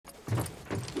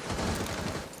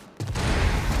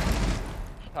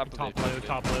Top blue.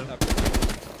 Top blue.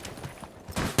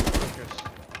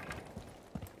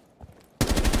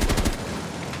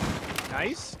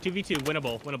 Nice. 2v2,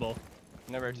 winnable.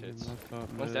 Never rotates.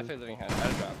 One's definitely living high. Out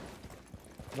of drop.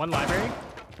 One library.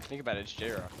 Think about it, it's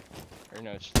J-Rock. Or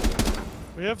no, it's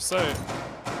We have sight.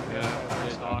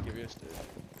 yeah, give you a steer.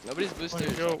 Nobody's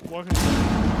boosted. Go, walk in.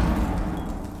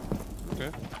 Okay.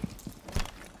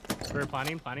 We're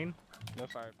planning. No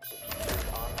fire.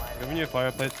 Giving you a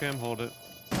fireplace cam, hold it.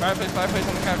 Fireplace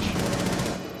on the couch.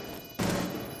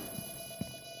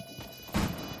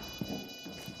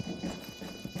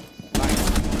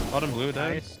 Bottom blue,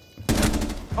 dead. Nice.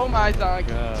 Oh my god,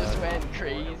 God. just went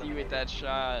crazy with that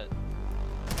shot.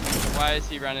 Why is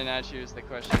he running at you is the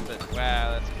question, but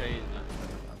wow, that's crazy.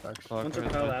 One's a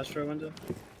Kyle Astro window.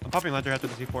 I'm popping Ledger after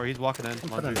the C4, he's walking in.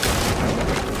 Laundry.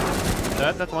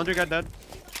 Dead, that's Laundry guy dead.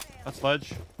 That's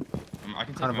Sledge. I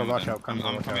can take Carnival, Memo watch then. out, Carnival,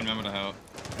 I'm watch coming out. Memo to help.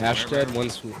 Ash Wherever. dead,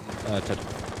 one's Ted.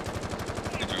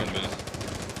 Get your own miss.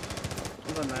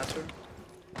 One's on master.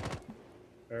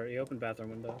 Or he opened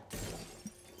bathroom window.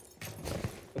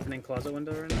 Opening closet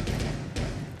window right now.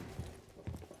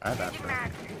 I have Astro.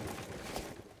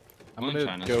 I'm One in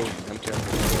gonna China. go empty.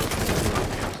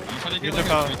 I'm trying to get like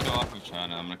a 3 kill off of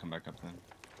China. I'm gonna come back up then.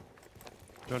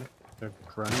 Jordan. They're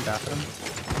running bathroom.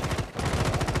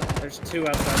 There's two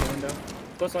outside the window.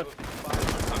 Close left.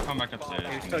 I'll come back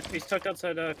upstairs. He's tucked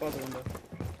outside closet window.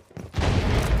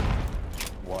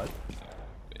 What?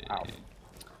 Ow.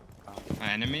 An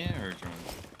enemy or drone?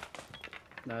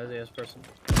 No, it's the person.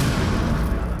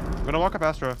 I'm gonna walk up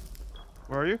Astro.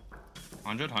 Where are you?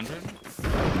 100?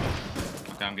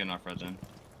 Okay, I'm getting off red then.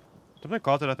 Something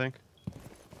closet, I think.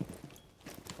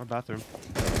 Or bathroom.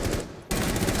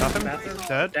 Bathroom?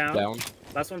 Dead? Down.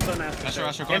 Last one's on Astro.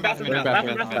 Astro, Yeah, bathroom.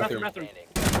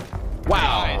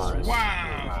 Wow!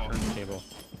 Wow! Table.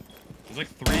 There's like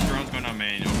 3 drones going on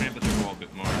main. Open up the triple wall a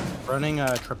bit more. Running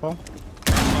triple.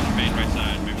 Drones on main right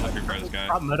side. Maybe look for this guy.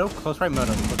 Top middle. Close right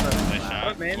middle. Nice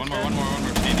shot. One more.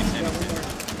 Standing.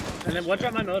 And then one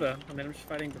drop my moto. I mean, I'm just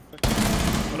fighting the foot.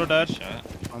 Moto dead. Shot.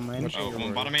 On main. Oh,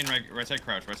 one bottom main, right side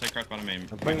crouch, bottom main.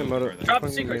 I'm playing the motor. Drop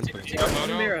secret.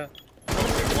 Moto. Mira.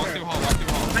 Walk through hall.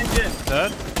 Behind Jin.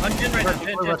 Dead? On Jin right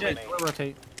now. Jin. Blue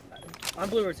rotate. On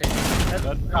blue rotate.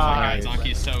 Guys,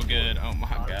 Donkey's so good. Oh my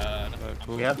god.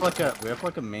 We have like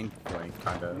a main flank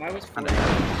kinda. Mine was full.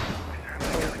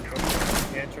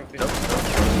 Yeah, trophy. You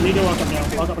need to walk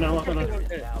up now.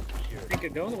 Think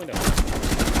it, go in the window.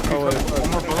 Oh, wait, one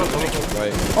more bullet.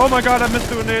 Right. Oh my god, I missed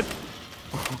doing it.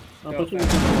 One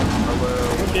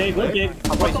big.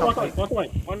 Walk away.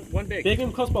 One big. Big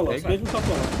and close below.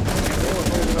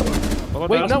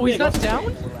 Wait, no, he's not down?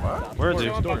 Where is he?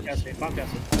 Storms.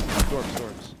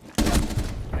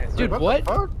 Dude, what?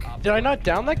 Did I not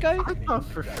down that guy? I thought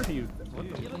for sure you.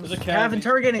 There's a Cav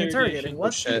interrogating.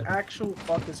 What Shit. the actual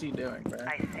fuck is he doing, bro?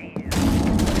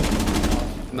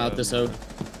 I'm out this out.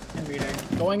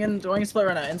 Going in split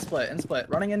right now. In split.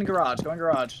 Running in garage. Going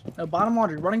garage. No, bottom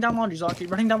laundry. Running down laundry, Zaki.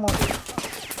 Running down laundry.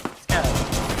 It's Cav.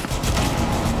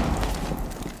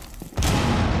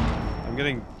 I'm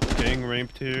getting gang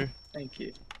raped here. Thank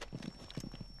you.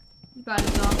 You got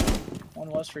it, dog. One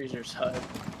was freezer's HUD.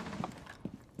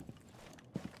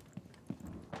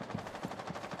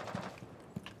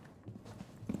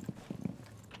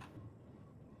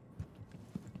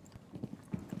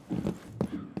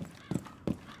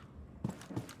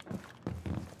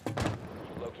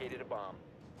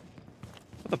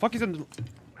 What the fuck is in?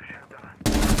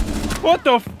 What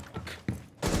the?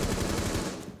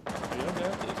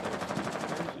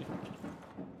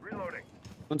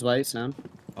 One's white, Sam.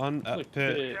 On pit. On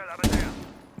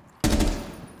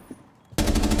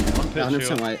pit 100%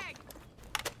 shield. white.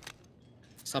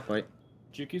 Stop white.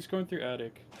 Juki's going through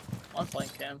attic. On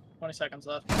flank cam. 20 seconds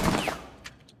left.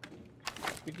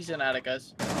 Yuki's in attic,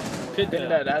 guys. Pit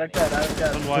Dead. Attic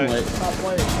dead. On white.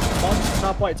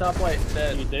 Top white.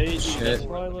 Dead. Shit. That's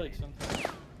why I like something.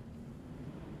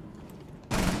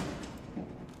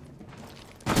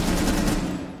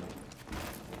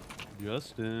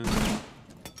 Justin.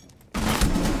 They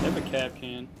have a cap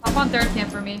can Up on third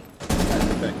camp for me.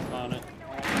 on it.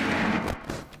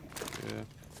 Yeah.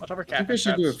 Watch over I think cap. we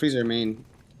should do a freezer main.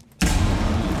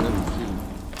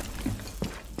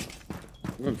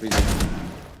 We're going freezer.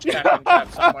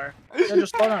 Cap somewhere. Yeah,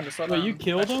 just slow down. Wait, you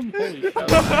killed him? Holy shit.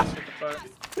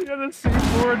 He got a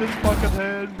C4 in his fucking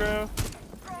head, bro.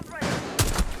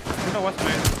 No, West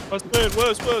main.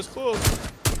 West, close.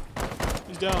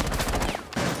 He's down.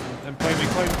 And claim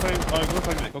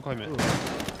it. Go claim it.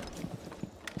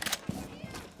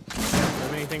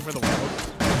 Have anything for the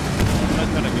walls?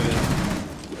 That's kinda good.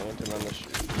 I want him on the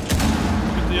shoot.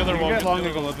 Good other You one. get long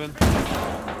and go open.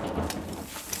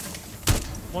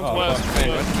 One's Oh, west.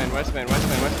 Westman.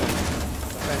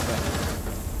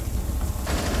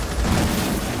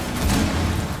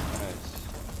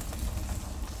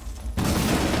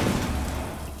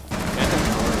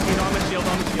 He's on the shield,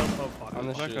 on the shield. Oh, fuck. On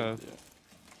the Back shield.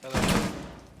 up.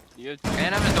 Yeah.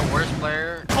 Phantom is the worst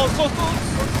player. Close.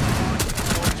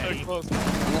 Hey. Close.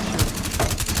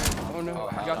 Oh no,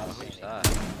 I got this.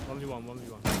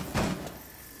 1v1.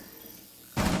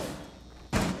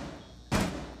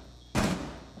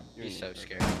 He's so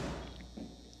scared.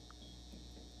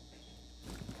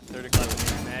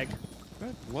 35 mag.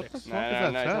 What the Six. fuck is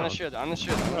Nah, that he's on the sound?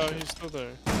 shield, Oh, he's still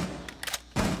there.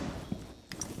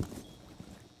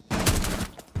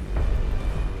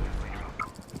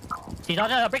 He's on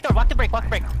the break door. Walk the break.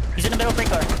 He's in the middle break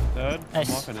door. Dead.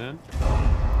 Nice. I'm walking in.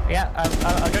 Yeah,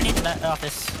 underneath the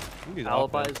office. He's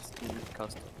Alibis office.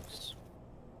 customs.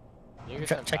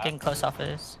 Checking close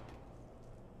office.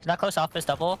 Not close office,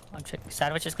 double.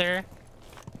 Sandwich is clear.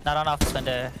 Not on office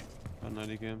window. On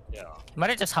 90 cam. He might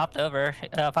have just hopped over.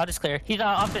 Pod is clear. He's on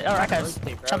office. Oh, archives.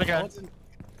 Chopper drone.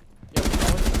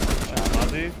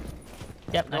 Ozzy.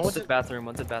 Yep, nice. One's at bathroom,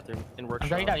 in I'm workshop.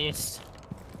 going down east.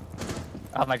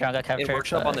 Oh, my drone got captured. In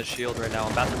workshop on the shield right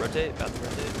now. Bathroom rotate.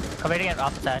 Coming in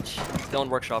off the edge. Still in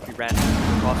workshop. He ran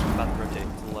across from bathroom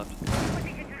rotate to the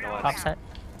left. No eyes. Offset.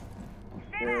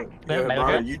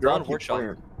 You dropped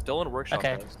workshop. Still in workshop.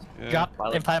 Okay. Guys. Yeah.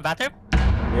 Drop in planning bathroom?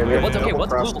 One's okay.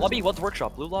 One's blue lobby. One's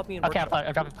workshop. Blue lobby and Okay, workshop.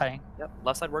 I'm dropping planning. Yep.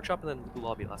 Left side workshop and then blue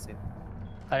lobby last scene.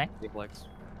 Planning. Big legs.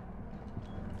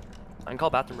 I can call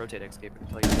bathroom rotate escape and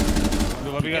tell you. The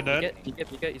lobby got dead. Peek it.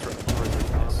 He's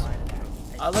right.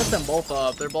 I let them both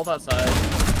up. They're both outside.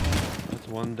 That's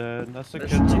one dead. That's the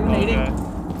There's kid from two nading. okay.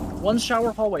 One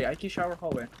shower hallway. IQ shower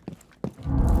hallway.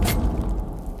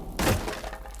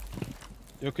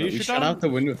 Yo, can you shoot shut down? out the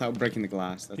window without breaking the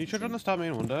glass. Can you shoot down the top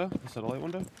main window? The satellite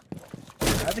window?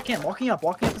 As I can. Walking up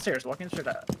the stairs. Walking up the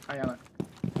stairs. Iana.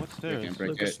 What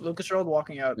stairs? Lucas Road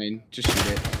walking out. I mean, just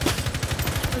shoot it.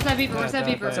 Where's that beeper? Where's that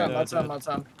beeper? That's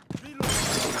him.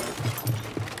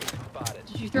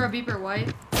 Did you throw a beeper white?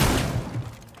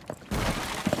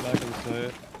 Back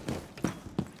inside.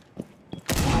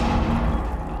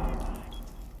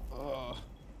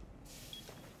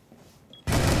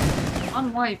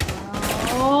 On white, bro.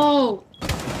 Oh!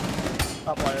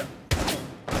 Top player.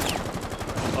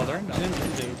 Oh, they're in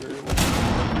danger.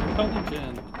 Probably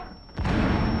Jin.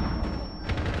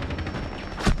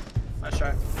 Nice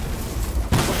try.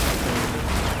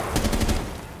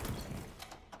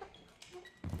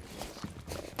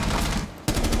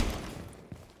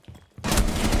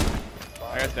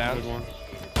 I got down. Good one.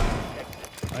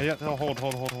 Yeah, no, hold.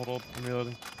 I'm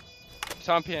reloading.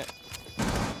 Tom Pian.